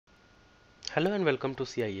Hello and welcome to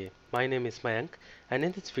CIA. My name is Mayank, and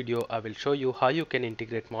in this video I will show you how you can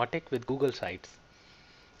integrate Mautic with Google Sites.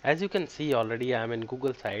 As you can see already I am in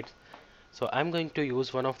Google Sites, so I'm going to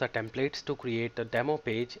use one of the templates to create a demo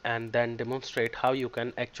page and then demonstrate how you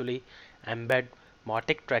can actually embed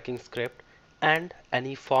Mautic tracking script and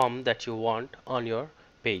any form that you want on your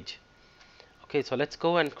page. Okay, so let's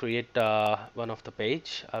go and create one of the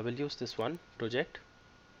page. I will use this one project.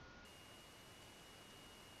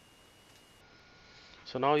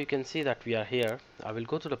 So now you can see that we are here. I will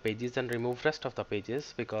go to the pages and remove rest of the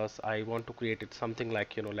pages because I want to create it something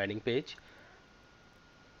like landing page,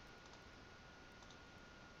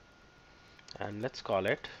 and let's call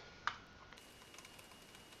it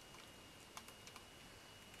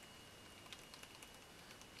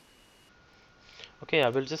okay. I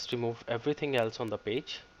will just remove everything else on the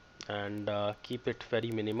page and keep it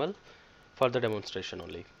very minimal for the demonstration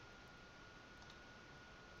only.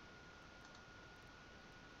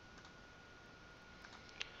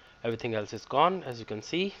 Everything else is gone, as you can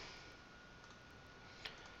see.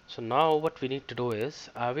 So now what we need to do is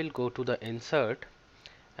I will go to the insert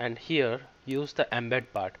and here use the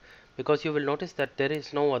embed part, because you will notice that there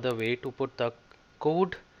is no other way to put the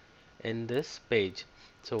code in this page.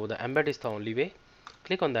 So the embed is the only way.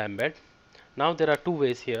 Click on the embed. Now there are two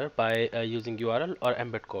ways here, by using URL or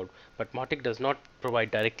embed code, but Mautic does not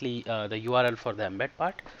provide directly the URL for the embed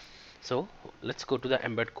part. So let's go to the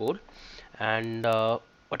embed code, and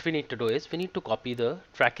what we need to do is we need to copy the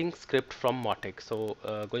tracking script from Mautic. So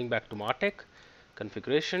going back to Mautic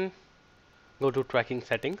configuration, go to tracking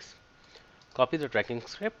settings, copy the tracking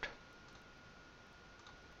script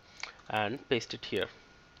and paste it here.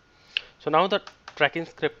 So now the tracking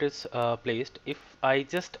script is placed. If I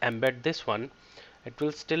just embed this one, it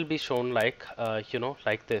will still be shown like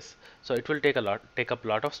like this. So it will take up a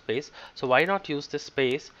lot of space. So why not use this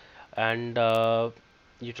space and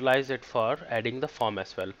utilize it for adding the form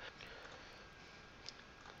as well.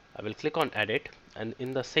 I will click on edit, and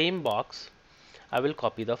in the same box I will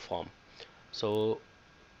copy the form. So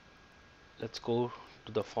let's go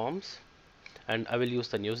to the forms, and I will use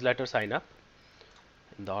the newsletter sign up.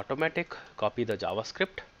 In the automatic, copy the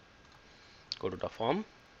JavaScript, go to the form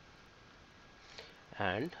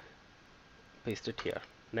and paste it here.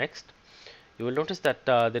 Next, you will notice that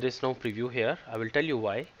there is no preview here. I will tell you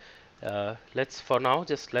why. Let's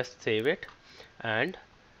save it and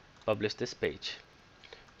publish this page.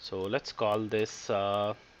 So let's call this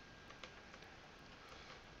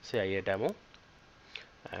CIA demo,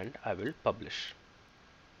 and I will publish.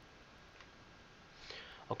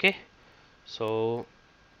 Okay, so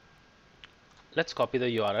let's copy the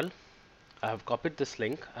URL. I have copied this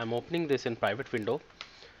link. I'm opening this in private window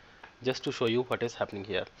just to show you what is happening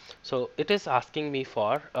here. So it is asking me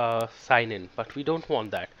for sign in, but we don't want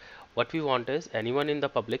that. What we want is anyone in the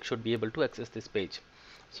public should be able to access this page.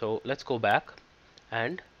 So let's go back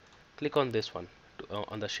and click on this one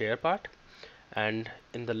on the share part, and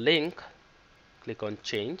in the link click on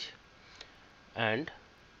change and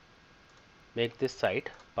make this site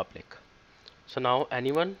public. So now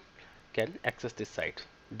anyone can access this site.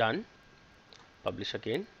 Done. Publish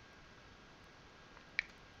again.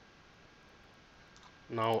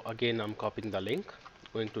 Now again I'm copying the link,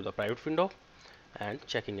 going to the private window and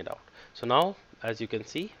checking it out. So now as you can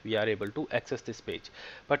see we are able to access this page,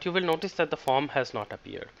 but you will notice that the form has not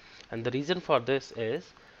appeared, and the reason for this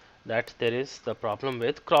is that there is the problem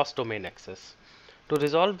with cross-domain access. To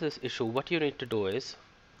resolve this issue, what you need to do is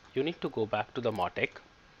you need to go back to the Mautic.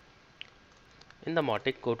 In the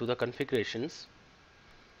Mautic, go to the configurations.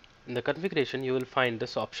 In the configuration you will find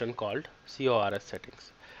this option called CORS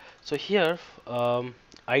settings. So here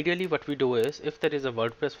ideally what we do is, if there is a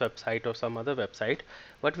WordPress website or some other website,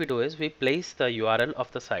 what we do is we place the URL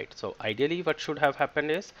of the site. So ideally what should have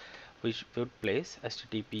happened is we would place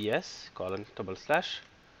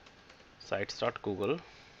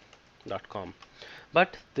https://sites.google.com,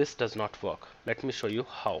 but this does not work. Let me show you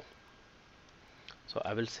how. So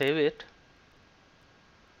I will save it.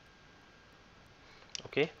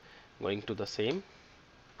 Okay, going to the same,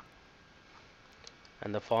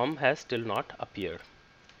 and the form has still not appeared.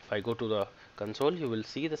 If I go to the console, you will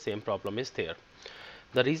see the same problem is there.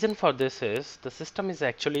 The reason for this is the system is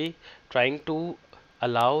actually trying to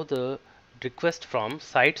allow the request from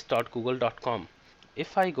sites.google.com.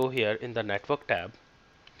 If I go here in the network tab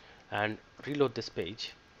and reload this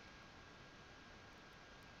page,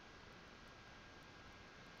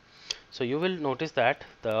 so you will notice that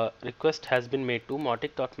the request has been made to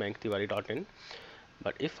mautic.mayanktiwari.in.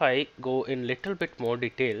 But if I go in little bit more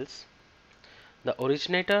details, the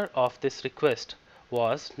originator of this request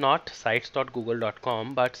was not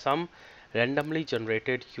sites.google.com but some randomly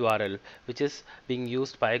generated URL which is being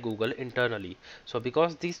used by Google internally. So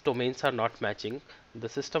because these domains are not matching, the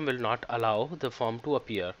system will not allow the form to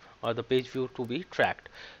appear or the page view to be tracked.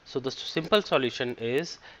 So the simple solution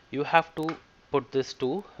is you have to put this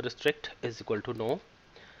to restrict is equal to no,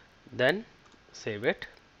 then save it.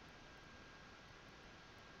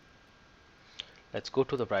 Let's go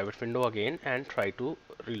to the private window again and try to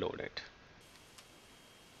reload it.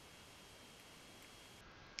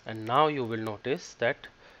 And now you will notice that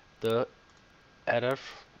the error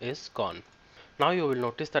is gone. Now you will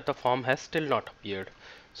notice that the form has still not appeared.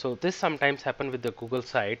 So this sometimes happen with the Google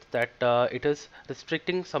site that it is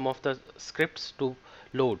restricting some of the scripts to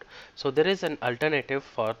load. So there is an alternative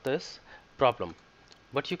for this problem.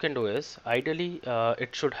 What you can do is ideally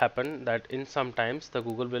it should happen that in sometimes the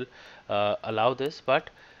Google will allow this, but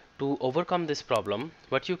to overcome this problem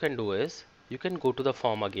what you can do is you can go to the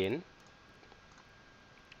form again,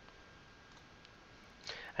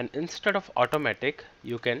 and instead of automatic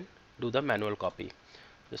you can do the manual copy.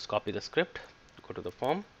 Just copy the script, go to the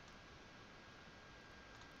form,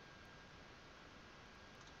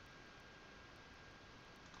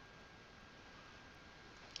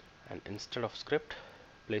 and instead of script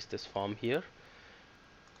place this form here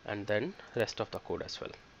and then rest of the code as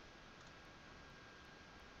well.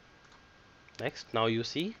 Next, now you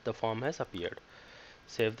see the form has appeared.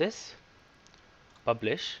 Save this,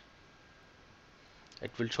 publish.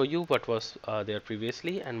 It will show you what was there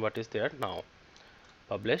previously and what is there now.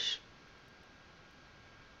 Publish.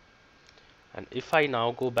 And if I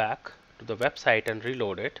now go back to the website and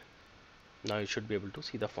reload it, now you should be able to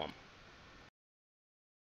see the form.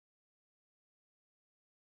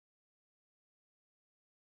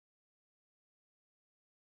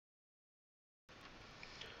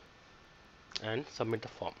 And submit the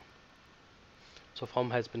form. So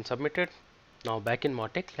form has been submitted. Now back in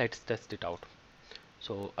Mautic, let's test it out.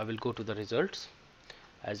 So I will go to the results.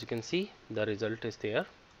 As you can see, the result is there,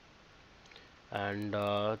 and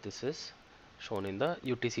this is shown in the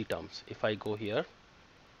UTC terms. If I go here,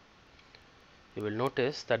 you will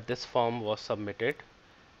notice that this form was submitted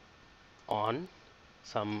on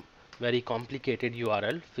some very complicated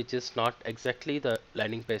URL which is not exactly the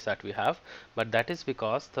landing page that we have, but that is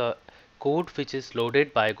because the code which is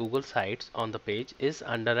loaded by Google Sites on the page is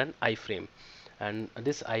under an iframe, and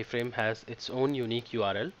this iframe has its own unique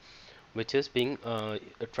URL which is being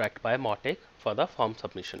tracked by Mautic for the form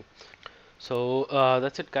submission. So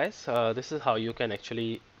that's it guys. This is how you can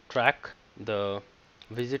actually track the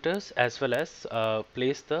visitors as well as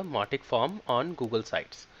place the Mautic form on Google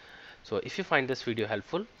Sites. So if you find this video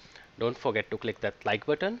helpful, don't forget to click that like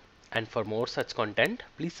button, and for more such content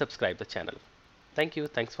please subscribe the channel. Thank you.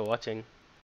 Thanks for watching.